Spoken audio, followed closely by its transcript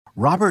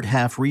Robert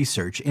Half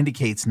research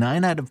indicates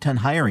 9 out of 10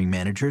 hiring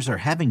managers are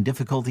having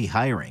difficulty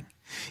hiring.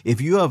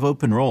 If you have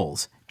open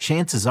roles,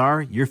 chances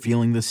are you're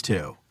feeling this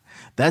too.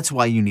 That's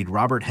why you need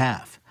Robert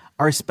Half.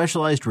 Our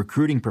specialized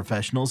recruiting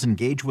professionals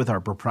engage with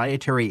our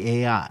proprietary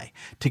AI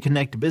to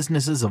connect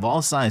businesses of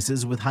all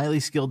sizes with highly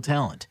skilled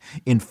talent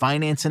in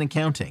finance and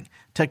accounting,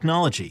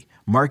 technology,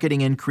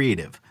 marketing and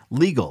creative,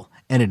 legal,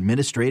 and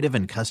administrative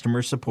and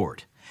customer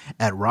support.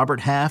 At Robert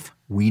Half,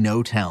 we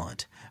know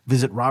talent.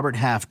 Visit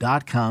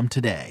roberthalf.com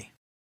today.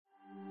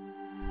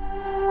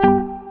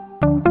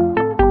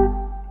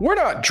 We're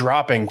not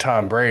dropping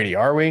Tom Brady,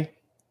 are we?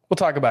 We'll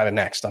talk about it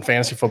next on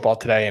Fantasy Football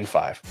Today in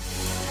 5.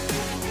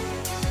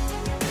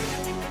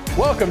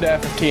 Welcome to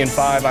FFT in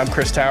 5. I'm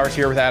Chris Towers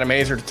here with Adam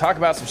Azer to talk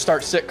about some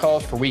start-sit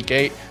calls for Week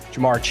 8,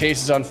 Ja'Marr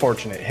Chase's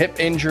unfortunate hip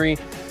injury,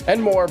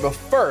 and more. But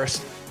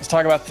first, let's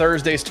talk about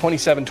Thursday's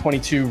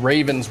 27-22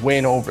 Ravens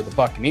win over the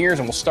Buccaneers,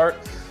 and we'll start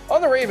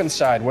on the Ravens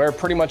side, where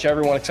pretty much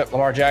everyone except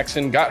Lamar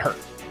Jackson got hurt.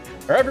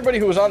 Or everybody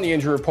who was on the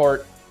injury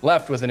report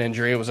left with an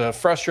injury. It was a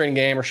frustrating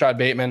game. Rashad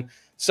Bateman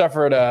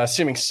suffered a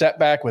seeming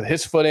setback with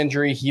his foot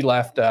injury. He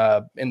left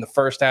in the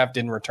first half,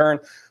 didn't return.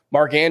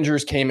 Mark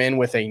Andrews came in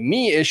with a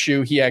knee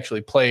issue. He actually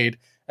played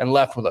and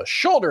left with a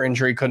shoulder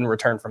injury, couldn't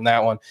return from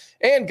that one.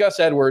 And Gus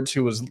Edwards,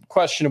 who was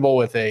questionable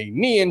with a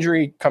knee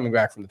injury, coming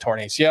back from the torn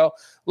ACL,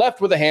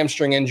 left with a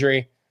hamstring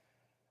injury.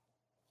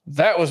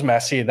 That was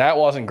messy. That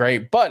wasn't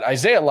great. But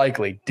Isaiah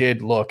Likely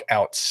did look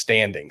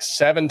outstanding.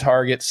 7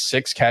 targets,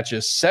 6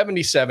 catches,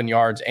 77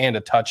 yards, and a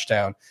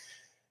touchdown.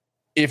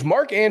 If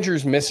Mark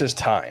Andrews misses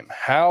time,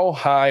 how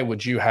high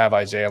would you have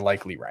Isaiah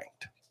Likely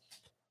ranked?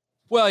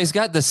 Well, he's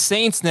got the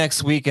Saints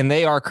next week, and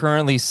they are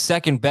currently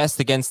second best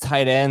against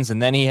tight ends,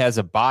 and then he has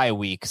a bye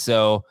week.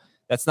 So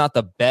that's not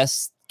the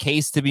best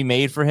case to be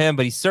made for him,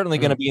 but he's certainly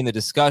going to be in the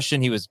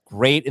discussion. He was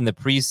great in the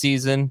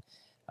preseason.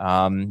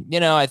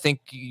 I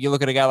think you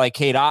look at a guy like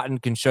Cade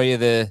Otton can show you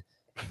the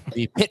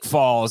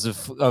pitfalls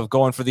of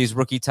going for these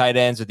rookie tight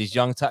ends or these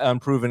young,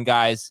 unproven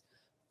guys.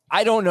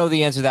 I don't know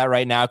the answer to that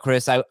right now,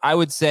 Chris. I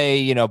would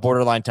say,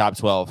 borderline top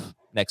 12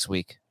 next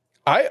week.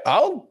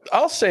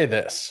 I'll say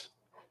this.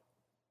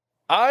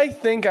 I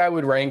think I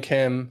would rank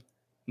him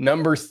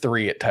number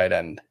 3 at tight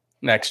end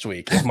next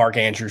week if Mark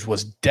Andrews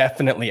was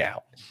definitely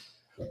out.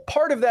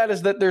 Part of that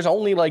is that there's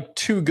only like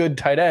 2 good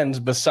tight ends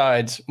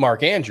besides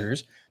Mark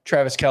Andrews.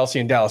 Travis Kelce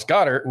and Dallas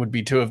Goedert would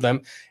be 2 of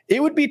them.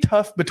 It would be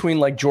tough between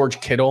like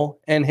George Kittle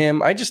and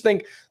him. I just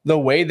think the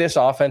way this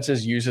offense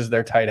uses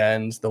their tight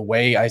ends, the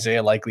way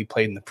Isaiah Likely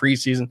played in the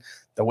preseason,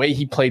 the way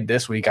he played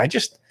this week, I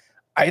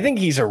think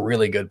he's a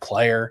really good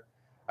player.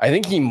 I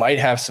think he might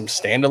have some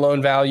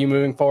standalone value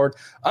moving forward.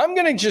 I'm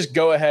going to just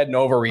go ahead and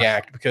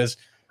overreact because,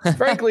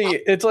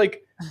 frankly, it's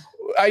like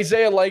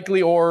Isaiah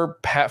Likely or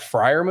Pat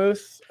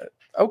Freiermuth.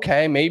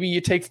 Okay, maybe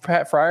you take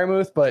Pat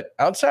Freiermuth, but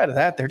outside of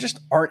that, there just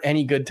aren't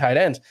any good tight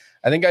ends.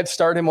 I think I'd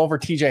start him over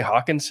TJ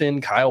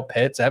Hawkinson, Kyle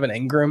Pitts, Evan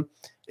Ingram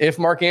if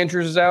Mark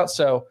Andrews is out.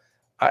 So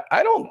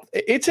I don't –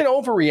 it's an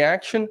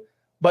overreaction,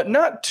 but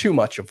not too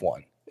much of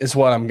one is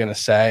what I'm going to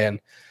say. And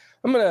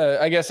I'm going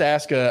to, I guess,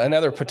 ask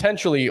another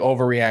potentially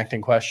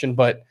overreacting question,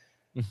 but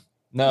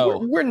no,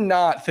 we're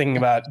not thinking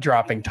about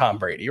dropping Tom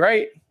Brady,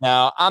 right?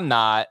 No, I'm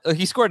not.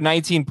 He scored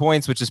 19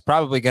 points, which is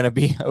probably going to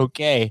be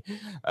okay.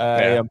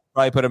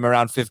 Probably put him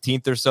around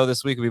 15th or so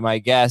this week would be my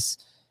guess.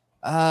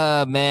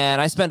 Man,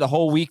 I spent a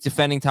whole week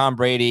defending Tom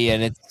Brady,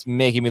 and it's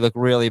making me look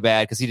really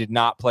bad because he did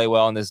not play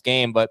well in this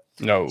game. But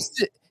no,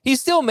 he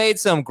still made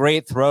some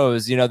great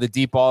throws. The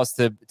deep balls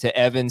to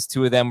Evans,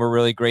 2 of them were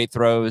really great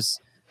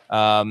throws.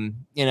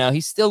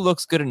 He still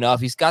looks good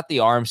enough. He's got the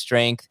arm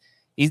strength.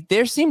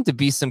 There seemed to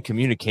be some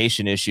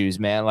communication issues,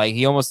 man. Like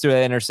he almost threw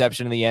that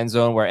interception in the end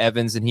zone where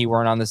Evans and he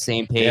weren't on the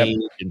same page.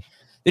 Yep. And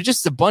they're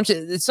just a bunch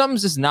of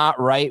something's just not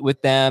right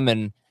with them.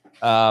 And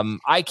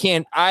I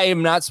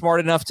am not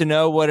smart enough to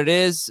know what it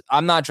is.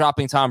 I'm not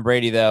dropping Tom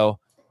Brady though.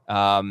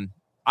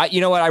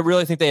 You know what? I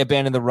really think they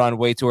abandoned the run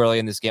way too early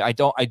in this game. I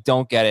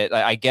don't get it.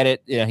 I get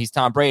it. He's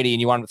Tom Brady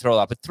and you want him to throw it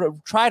up,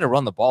 but try to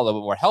run the ball a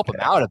little bit more, help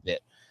him out a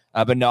bit.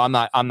 But no,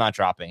 I'm not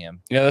dropping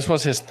him. This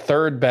was his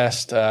 3rd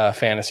best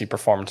fantasy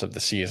performance of the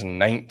season,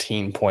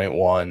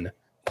 19.1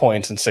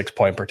 points and 6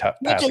 point per passing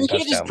touchdown. You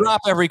can't just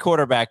drop every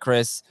quarterback,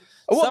 Chris.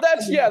 Well,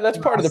 that's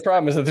part of the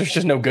problem is that there's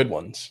just no good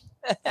ones.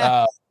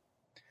 But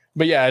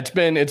yeah, it's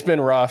been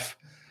rough.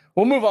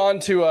 We'll move on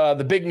to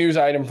the big news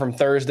item from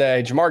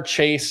Thursday. Ja'Marr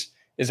Chase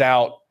is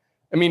out.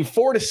 I mean,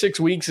 4 to 6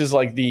 weeks is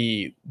like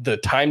the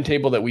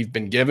timetable that we've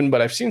been given,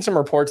 but I've seen some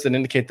reports that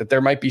indicate that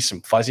there might be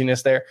some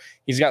fuzziness there.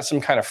 He's got some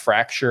kind of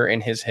fracture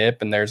in his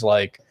hip, and there's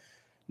like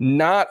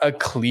not a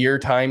clear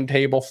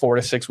timetable. 4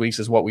 to 6 weeks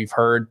is what we've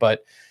heard,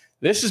 but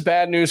this is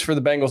bad news for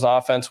the Bengals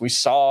offense. We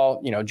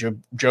saw,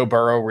 Joe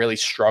Burrow really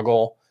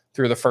struggle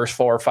through the first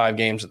 4 or 5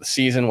 games of the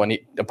season when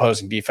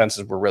opposing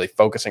defenses were really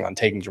focusing on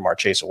taking Ja'Marr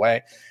Chase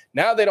away.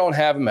 Now they don't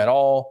have him at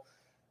all.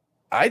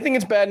 I think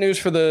it's bad news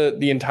for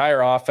the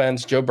entire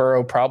offense. Joe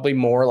Burrow probably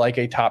more like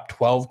a top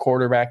 12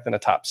 quarterback than a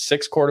top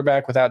 6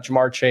 quarterback without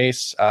Ja'Marr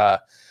Chase.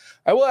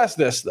 I will ask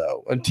this,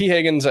 though. T.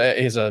 Higgins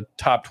is a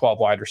top 12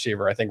 wide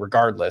receiver, I think,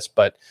 regardless.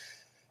 But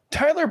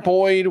Tyler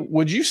Boyd,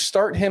 would you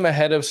start him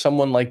ahead of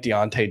someone like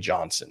Deontay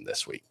Johnson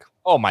this week?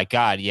 Oh, my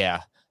God,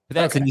 yeah. But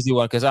that's an easy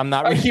one because I'm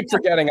not. I keep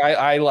forgetting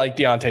I like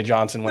Deontay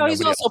Johnson. When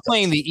he's also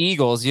playing the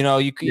Eagles. He's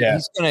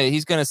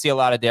gonna see a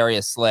lot of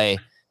Darius Slay.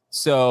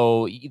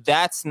 So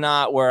that's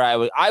not where I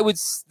would.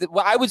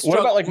 What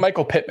about like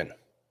Michael Pittman?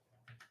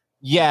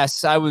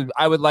 Yes, I would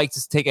like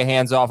to take a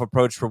hands-off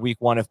approach for week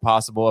 1 if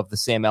possible of the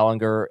Sam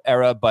Ehlinger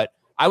era, but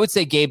I would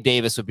say Gabe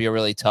Davis would be a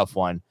really tough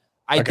one.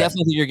 I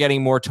definitely think you're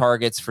getting more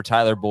targets for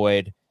Tyler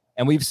Boyd,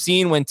 and we've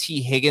seen when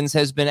T. Higgins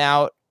has been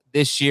out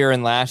this year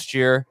and last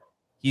year,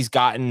 he's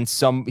gotten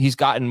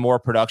more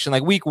production.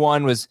 Like week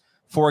 1 was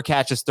 4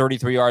 catches,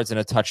 33 yards, and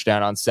a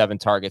touchdown on 7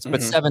 targets,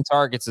 but 7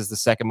 targets is the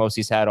second most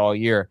he's had all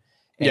year.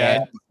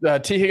 Yeah,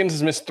 T. Higgins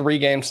has missed 3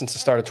 games since the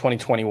start of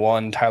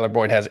 2021. Tyler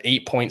Boyd has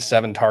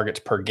 8.7 targets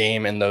per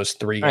game in those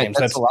 3 games.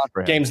 That's a lot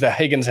for him. Games that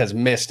Higgins has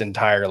missed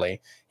entirely.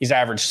 He's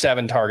averaged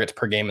 7 targets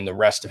per game in the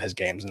rest of his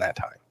games in that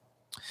time.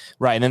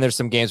 Right, and then there's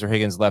some games where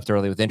Higgins left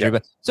early with injury.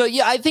 But so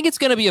I think it's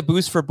going to be a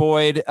boost for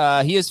Boyd.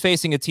 He is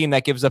facing a team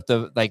that gives up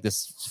the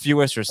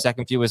fewest or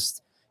second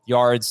fewest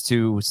yards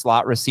to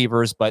slot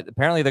receivers, but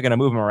apparently they're going to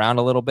move him around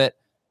a little bit.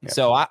 Yeah.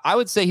 So I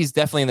would say he's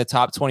definitely in the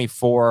top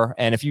 24.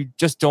 And if you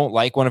just don't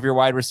like one of your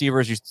wide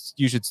receivers,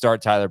 you should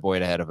start Tyler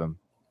Boyd ahead of him.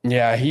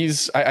 Yeah,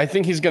 I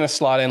think he's going to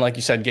slot in, like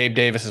you said. Gabe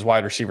Davis is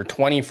wide receiver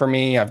 20 for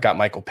me. I've got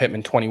Michael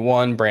Pittman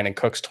 21, Brandon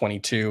Cooks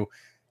 22,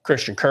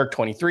 Christian Kirk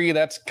 23.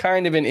 That's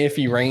kind of an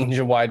iffy range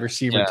of wide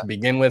receiver to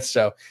begin with.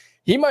 So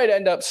he might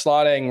end up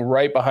slotting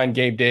right behind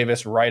Gabe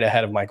Davis, right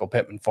ahead of Michael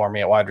Pittman for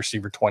me at wide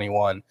receiver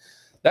 21.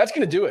 That's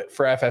going to do it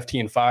for FFT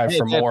and 5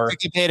 for more.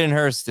 Pick Hayden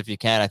Hurst if you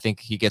can. I think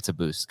he gets a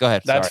boost. Go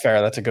ahead. That's fair.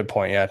 That's a good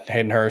point. Yeah,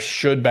 Hayden Hurst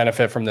should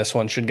benefit from this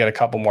one, should get a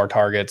couple more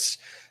targets.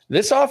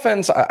 This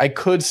offense, I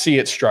could see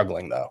it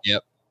struggling, though.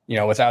 Yep.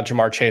 Without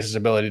Jamar Chase's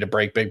ability to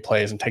break big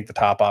plays and take the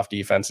top off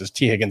defenses,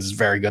 T. Higgins is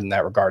very good in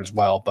that regard as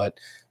well. But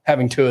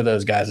having 2 of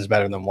those guys is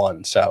better than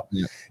 1. So,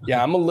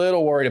 I'm a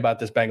little worried about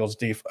this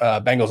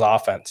Bengals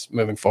offense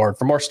moving forward.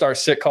 For more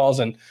start-sit calls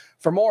and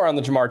for more on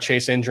the Jamar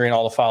Chase injury and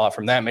all the fallout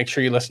from that, make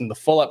sure you listen to the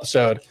full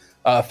episode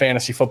of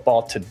Fantasy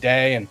Football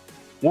Today. And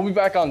we'll be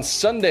back on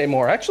Saturday,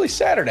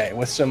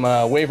 with some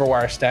waiver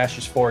wire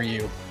stashes for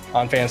you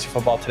on Fantasy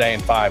Football Today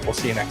and 5. We'll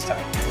see you next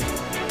time.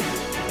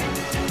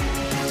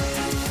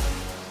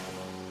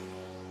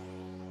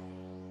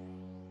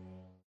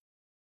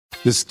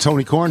 This is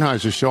Tony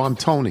Kornheiser's show. I'm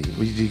Tony.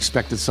 You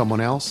expected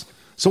someone else?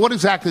 So what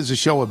exactly is the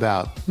show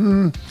about?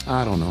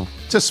 I don't know.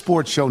 It's a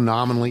sports show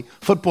nominally.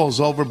 Football's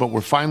over, but we're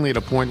finally at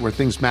a point where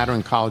things matter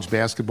in college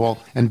basketball,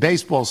 and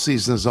baseball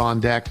season is on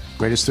deck.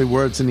 Greatest 3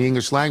 words in the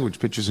English language,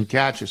 pitchers and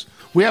catchers.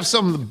 We have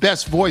some of the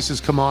best voices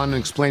come on and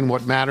explain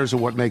what matters or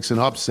what makes an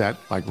upset,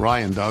 like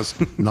Ryan does,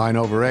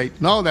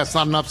 9/8. No, that's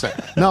not an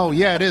upset. No,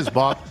 yeah, it is,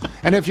 Bob.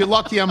 And if you're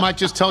lucky, I might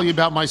just tell you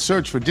about my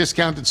search for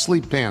discounted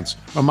sleep pants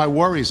or my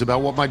worries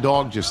about what my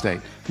dog just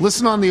ate.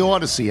 Listen on the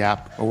Odyssey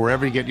app or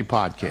wherever you get your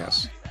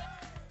podcasts.